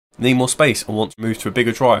need more space and want to move to a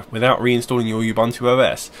bigger drive without reinstalling your Ubuntu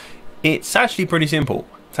OS, it's actually pretty simple.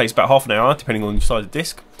 It takes about half an hour depending on your size of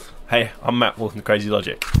disk. Hey, I'm Matt, welcome to Crazy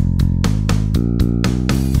Logic.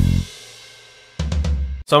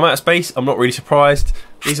 So I'm out of space, I'm not really surprised.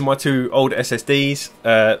 These are my two old SSDs,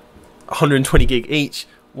 120 gig each.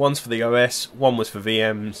 One's for the OS, one was for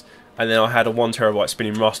VMs, and then I had a 1 terabyte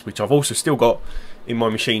spinning Rust, which I've also still got in my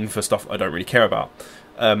machine for stuff I don't really care about.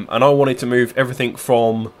 And I wanted to move everything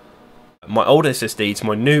from my old SSD to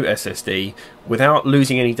my new SSD without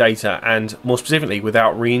losing any data, and more specifically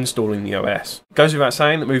without reinstalling the OS. It goes without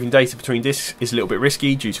saying that moving data between disks is a little bit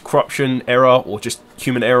risky due to corruption, error, or just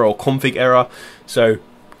human error or config error. So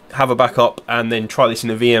have a backup and then try this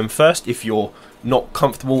in a VM first if you're not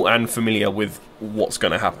comfortable and familiar with what's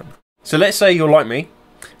going to happen. So let's say you're like me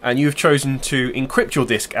and you've chosen to encrypt your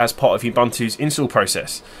disk as part of Ubuntu's install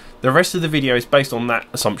process. The rest of the video is based on that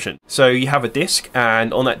assumption. So you have a disk,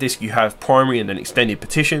 and on that disk you have primary and then extended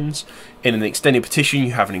partitions. In an extended partition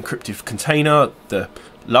you have an encrypted container, the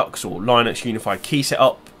LUKS or Linux Unified Key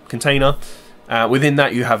Setup container. Within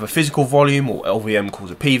that you have a physical volume, or LVM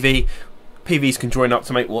calls a PV. PVs can join up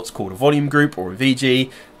to make what's called a volume group or a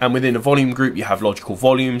VG, and within a volume group you have logical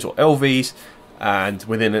volumes or LVs, and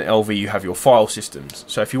within an LV you have your file systems.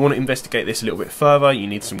 So if you want to investigate this a little bit further, you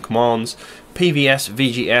need some commands: PVS,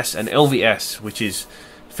 VGS and LVS, which is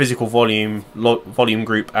physical volume, volume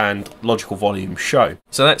group and logical volume show.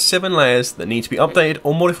 So that's 7 layers that need to be updated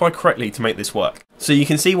or modified correctly to make this work. So you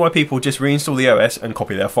can see why people just reinstall the OS and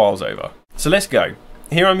copy their files over. So let's go.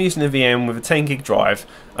 Here I'm using a VM with a 10 gig drive,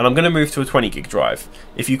 and I'm going to move to a 20 gig drive.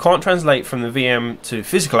 If you can't translate from the VM to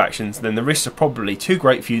physical actions, then the risks are probably too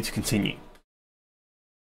great for you to continue.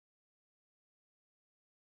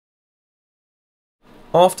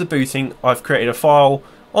 After booting, I've created a file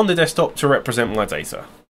on the desktop to represent my data.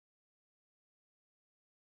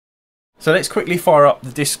 So let's quickly fire up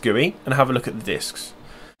the disk GUI and have a look at the disks.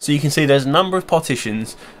 So you can see there's a number of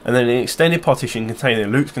partitions, and then an extended partition containing a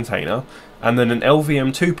LUKS container, and then an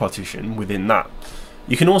LVM2 partition within that.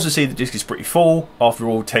 You can also see the disk is pretty full. After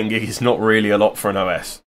all, 10 gig is not really a lot for an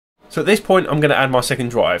OS. So at this point I'm going to add my second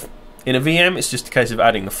drive. In a VM it's just a case of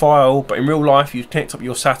adding the file, but in real life you connect up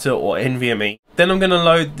your SATA or NVMe. Then I'm going to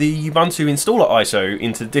load the Ubuntu installer ISO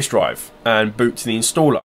into the disk drive and boot to the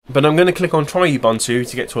installer. But I'm going to click on Try Ubuntu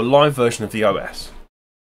to get to a live version of the OS.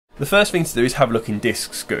 The first thing to do is have a look in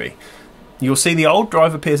Disks GUI. You'll see the old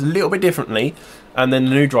drive appears a little bit differently, and then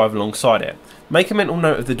the new drive alongside it. Make a mental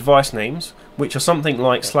note of the device names, which are something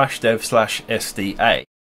like /dev/SDA.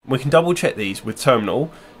 We can double check these with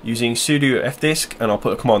terminal using sudo fdisk, and I'll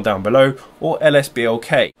put a command down below, or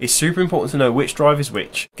lsblk. It's super important to know which drive is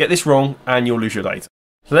which. Get this wrong and you'll lose your data.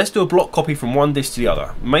 So let's do a block copy from one disk to the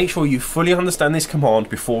other. Make sure you fully understand this command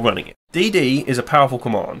before running it. dd is a powerful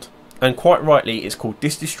command, and quite rightly it's called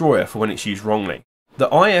disk destroyer for when it's used wrongly. The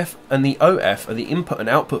IF and the OF are the input and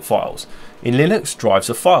output files. In Linux, drives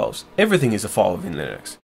are files. Everything is a file within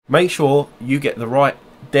Linux. Make sure you get the right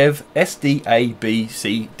dev, SD, A, B,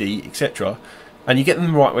 C, D, etc. and you get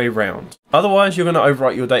them the right way around. Otherwise you're going to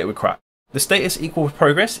overwrite your data with crap. The status equals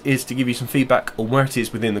progress is to give you some feedback on where it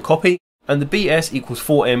is within the copy, and the BS equals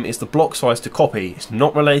 4M is the block size to copy. It's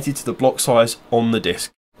not related to the block size on the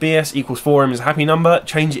disk. BS equals 4M is a happy number.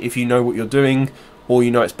 Change it if you know what you're doing or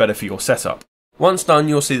you know it's better for your setup. Once done,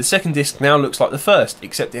 you'll see the second disk now looks like the first,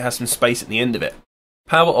 except it has some space at the end of it.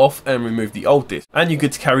 Power off and remove the old disk, and you're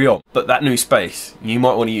good to carry on. But that new space, you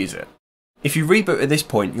might want to use it. If you reboot at this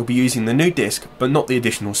point, you'll be using the new disk, but not the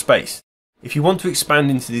additional space. If you want to expand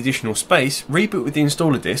into the additional space, reboot with the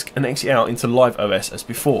installer disk and exit out into live OS as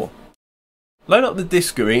before. Load up the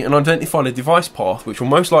disk GUI and identify the device path, which will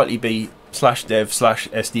most likely be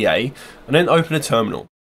 /dev/SDA, and then open a terminal.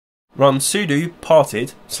 Run sudo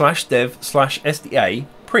parted /dev/SDA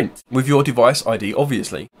print with your device ID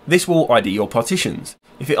obviously. This will ID your partitions.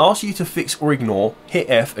 If it asks you to fix or ignore, hit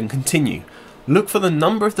F and continue. Look for the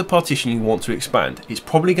number of the partition you want to expand. It's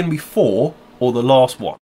probably going to be 4 or the last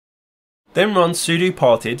one. Then run sudo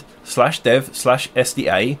parted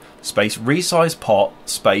 /dev/SDA space resize part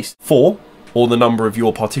space 4 or the number of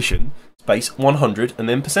your partition space 100 and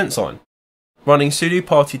then %. Running sudo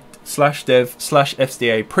parted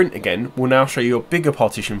 /dev/SDA print again will now show you a bigger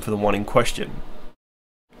partition for the one in question.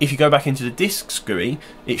 If you go back into the disks GUI,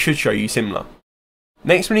 it should show you similar.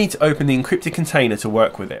 Next we need to open the encrypted container to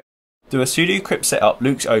work with it. Do a sudo crypt setup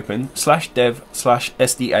LUKS open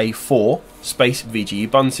 /dev/SDA4 space VG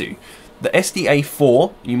Ubuntu. The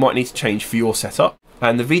SDA4 you might need to change for your setup,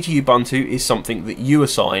 and the VG Ubuntu is something that you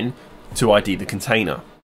assign to ID the container.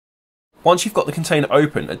 Once you've got the container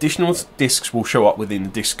open, additional disks will show up within the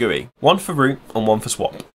disk GUI, one for root and one for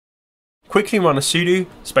swap. Quickly run a sudo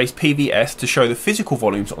space pvs to show the physical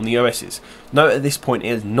volumes on the OSs. Note at this point it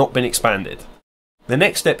has not been expanded. The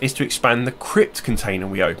next step is to expand the crypt container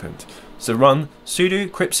we opened. So run sudo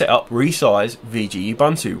crypt setup resize vg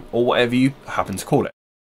ubuntu, or whatever you happen to call it.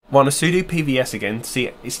 Run a sudo pvs again to see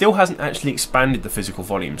it still hasn't actually expanded the physical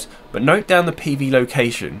volumes, but note down the pv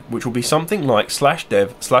location, which will be something like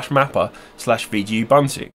 /dev/mapper/vg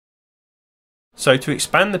ubuntu. So to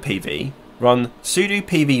expand the pv, run sudo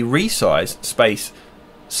pv resize space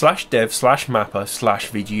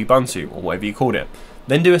 /dev/mapper/vg ubuntu, or whatever you called it.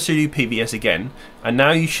 Then do a sudo pvs again, and now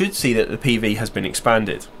you should see that the pv has been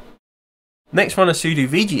expanded. Next run a sudo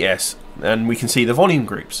vgs, and we can see the volume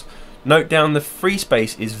groups. Note down the free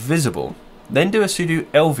space is visible. Then do a sudo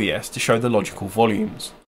lvs to show the logical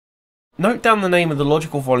volumes. Note down the name of the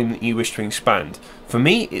logical volume that you wish to expand. For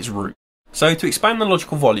me, it's root. So to expand the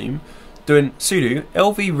logical volume, do a sudo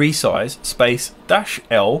lv resize space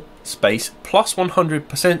 -l space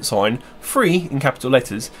 +100% sign free in capital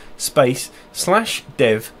letters space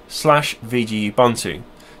 /dev/vg ubuntu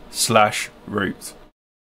 /root.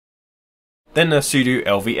 Then a sudo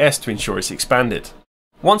lvs to ensure it's expanded.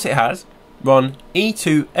 Once it has, run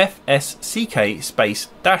e2fsck space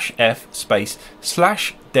 -f space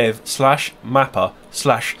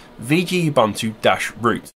 /dev/mapper/vg ubuntu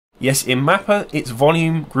 -root. Yes, in mapper it's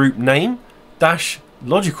volume group name dash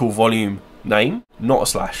logical volume name, not a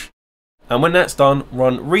slash. And when that's done,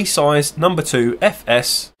 run resize number 2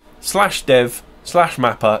 fs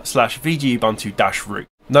 /dev/mapper/vg ubuntu -root.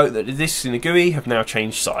 Note that the disks in the GUI have now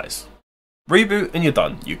changed size. Reboot and you're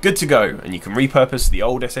done. You're good to go, and you can repurpose the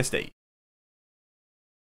old SSD.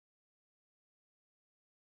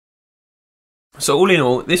 So all in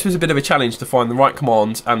all, this was a bit of a challenge to find the right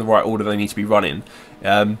commands and the right order they need to be running.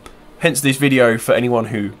 Hence this video for anyone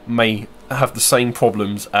who may have the same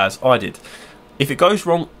problems as I did. If it goes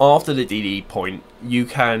wrong after the DD point, you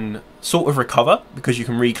can sort of recover, because you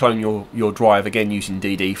can reclone your drive again using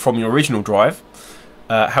DD from your original drive.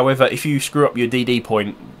 However, if you screw up your DD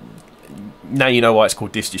point, now you know why it's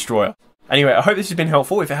called Disk Destroyer. Anyway, I hope this has been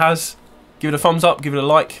helpful. If it has, give it a thumbs up, give it a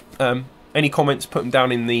like. Any comments, put them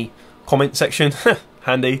down in the comment section.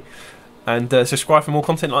 Handy. And subscribe for more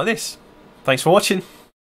content like this. Thanks for watching.